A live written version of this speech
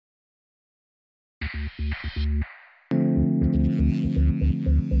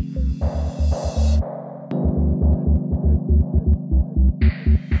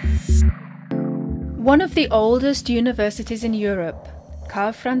One of the oldest universities in Europe,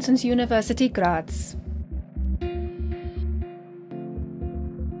 Karl Franzens University Graz.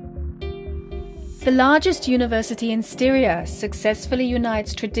 The largest university in Styria successfully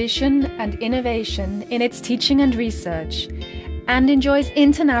unites tradition and innovation in its teaching and research, and enjoys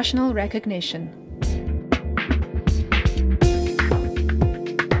international recognition.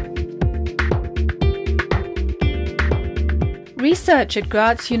 Research at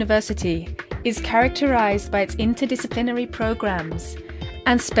Graz University is characterized by its interdisciplinary programs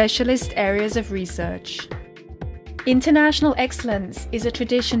and specialist areas of research. International excellence is a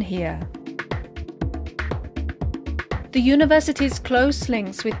tradition here. The university's close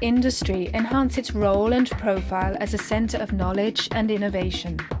links with industry enhance its role and profile as a center of knowledge and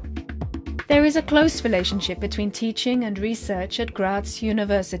innovation. There is a close relationship between teaching and research at Graz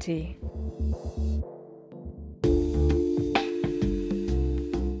University.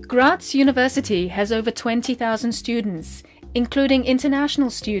 Graz University has over 20,000 students, including international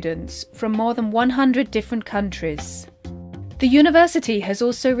students from more than 100 different countries. The university has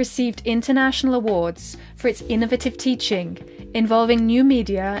also received international awards for its innovative teaching, involving new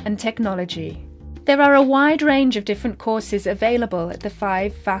media and technology. There are a wide range of different courses available at the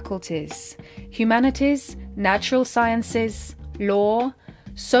 5 faculties: humanities, natural sciences, law,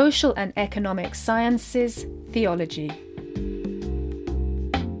 social and economic sciences, theology.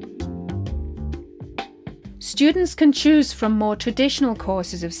 Students can choose from more traditional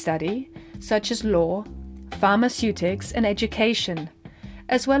courses of study, such as law, pharmaceutics and education,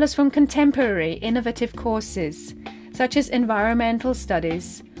 as well as from contemporary innovative courses, such as environmental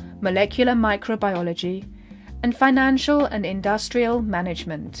studies, molecular microbiology, and financial and industrial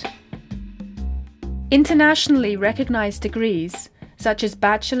management. Internationally recognized degrees, such as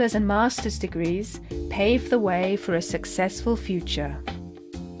bachelor's and master's degrees, pave the way for a successful future.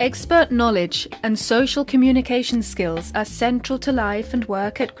 Expert knowledge and social communication skills are central to life and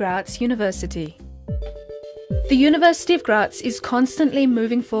work at Graz University. The University of Graz is constantly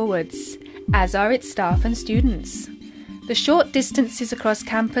moving forwards, as are its staff and students. The short distances across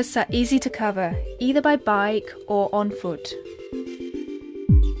campus are easy to cover, either by bike or on foot.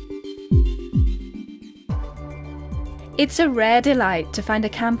 It's a rare delight to find a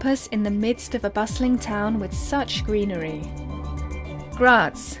campus in the midst of a bustling town with such greenery.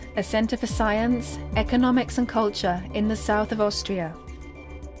 Graz, a centre for science, economics and culture in the south of Austria.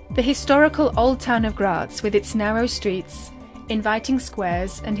 The historical old town of Graz, with its narrow streets, inviting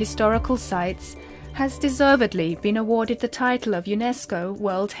squares and historical sites, has deservedly been awarded the title of UNESCO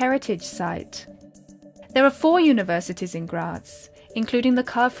World Heritage Site. There are 4 universities in Graz, including the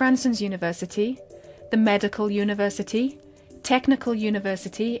Karl Franzens University, the Medical University, Technical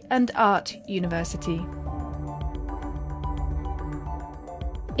University and Art University.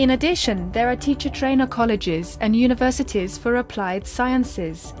 In addition, there are teacher-trainer colleges and universities for applied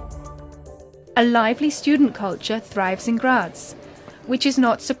sciences. A lively student culture thrives in Graz, which is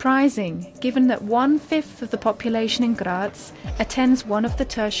not surprising, given that 1/5 of the population in Graz attends one of the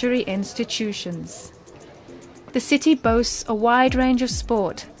tertiary institutions. The city boasts a wide range of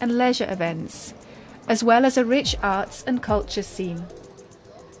sport and leisure events, as well as a rich arts and culture scene.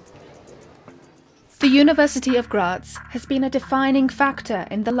 The University of Graz has been a defining factor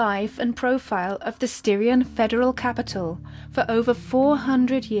in the life and profile of the Styrian federal capital for over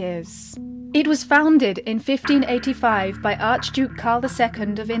 400 years. It was founded in 1585 by Archduke Karl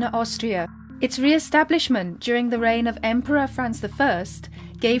II of Inner Austria. Its re-establishment during the reign of Emperor Franz I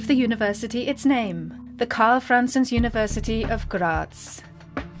gave the university its name, the Karl Franzens University of Graz.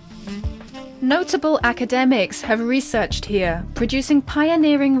 Notable academics have researched here, producing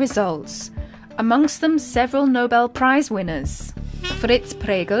pioneering results, amongst them several Nobel Prize winners: Fritz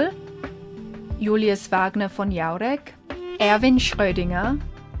Pregel, Julius Wagner von Jaurek, Erwin Schrödinger,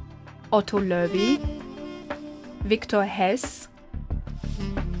 Otto Loewi, Victor Hess,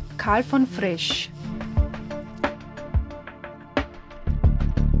 Karl von Frisch.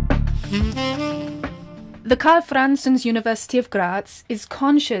 The Karl Franzens University of Graz is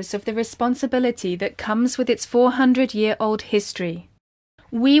conscious of the responsibility that comes with its 400-year-old history.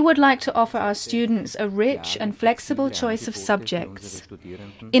 We would like to offer our students a rich and flexible choice of subjects.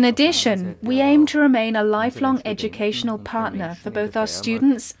 In addition, we aim to remain a lifelong educational partner for both our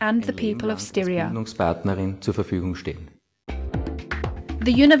students and the people of Styria.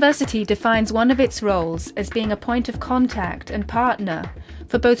 The university defines one of its roles as being a point of contact and partner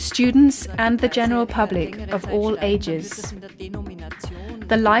for both students and the general public of all ages.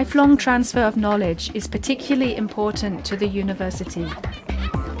 the lifelong transfer of knowledge is particularly important to the university.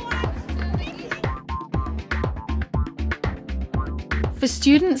 For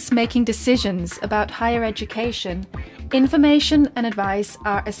students making decisions about higher education, information and advice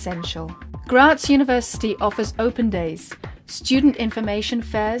are essential. Graz University offers open days, student information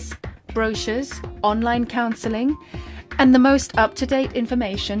fairs, brochures, online counselling, and the most up-to-date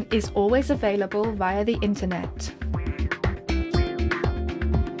information is always available via the internet.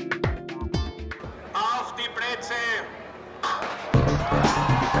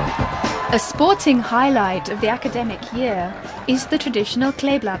 A sporting highlight of the academic year is the traditional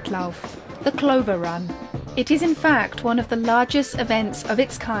Kleeblattlauf, the Clover Run. It is in fact one of the largest events of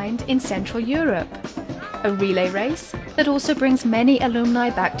its kind in Central Europe, a relay race that also brings many alumni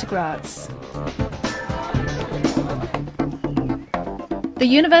back to Graz. The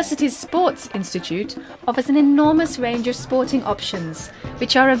university's Sports Institute offers an enormous range of sporting options,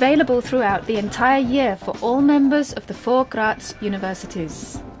 which are available throughout the entire year for all members of the 4 Graz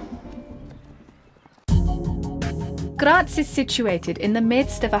universities. Graz is situated in the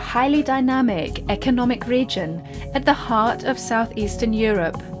midst of a highly dynamic economic region at the heart of southeastern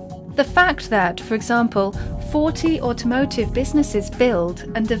Europe. The fact that, for example, 40 automotive businesses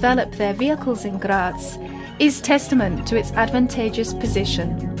build and develop their vehicles in Graz is testament to its advantageous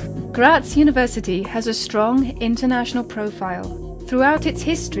position. Graz University has a strong international profile. Throughout its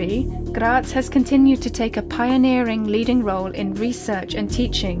history, Graz has continued to take a pioneering leading role in research and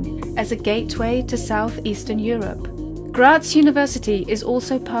teaching as a gateway to southeastern Europe. Graz University is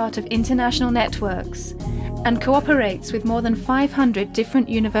also part of international networks and cooperates with more than 500 different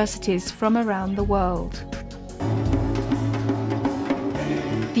universities from around the world.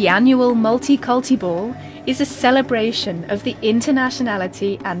 The annual Multiculti Ball is a celebration of the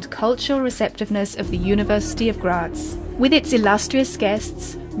internationality and cultural receptiveness of the University of Graz. With its illustrious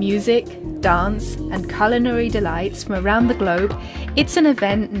guests, music, dance and culinary delights from around the globe, it's an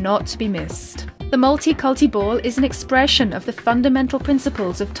event not to be missed. The Multiculti Ball is an expression of the fundamental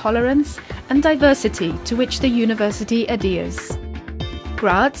principles of tolerance and diversity to which the university adheres.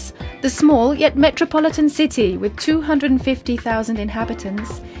 Graz, the small yet metropolitan city with 250,000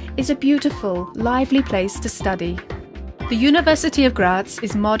 inhabitants, is a beautiful, lively place to study. The University of Graz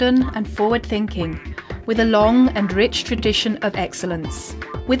is modern and forward-thinking, with a long and rich tradition of excellence.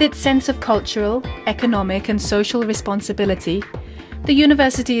 With its sense of cultural, economic and social responsibility, the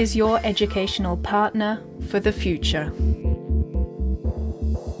university is your educational partner for the future.